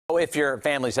If your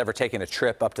family's ever taken a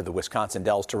trip up to the Wisconsin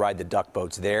Dells to ride the duck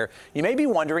boats there, you may be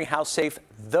wondering how safe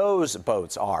those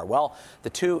boats are. Well, the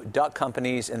two duck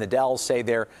companies in the Dells say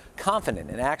they're confident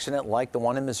an accident like the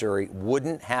one in Missouri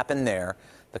wouldn't happen there.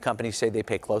 The companies say they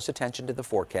pay close attention to the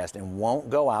forecast and won't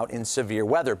go out in severe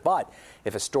weather. But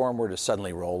if a storm were to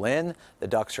suddenly roll in, the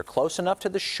ducks are close enough to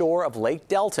the shore of Lake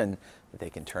Delton that they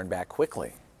can turn back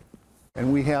quickly.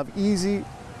 And we have easy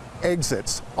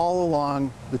exits all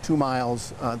along the 2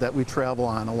 miles that we travel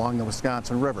on along the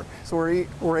Wisconsin River. So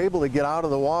we're able to get out of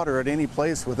the water at any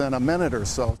place within a minute or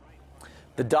so.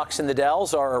 The ducks in the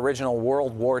Dells are original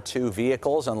World War II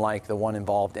vehicles, unlike the one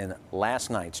involved in last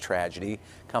night's tragedy.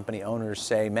 Company owners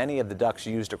say many of the ducks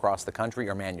used across the country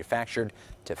are manufactured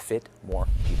to fit more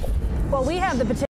people. Well, we have the potential.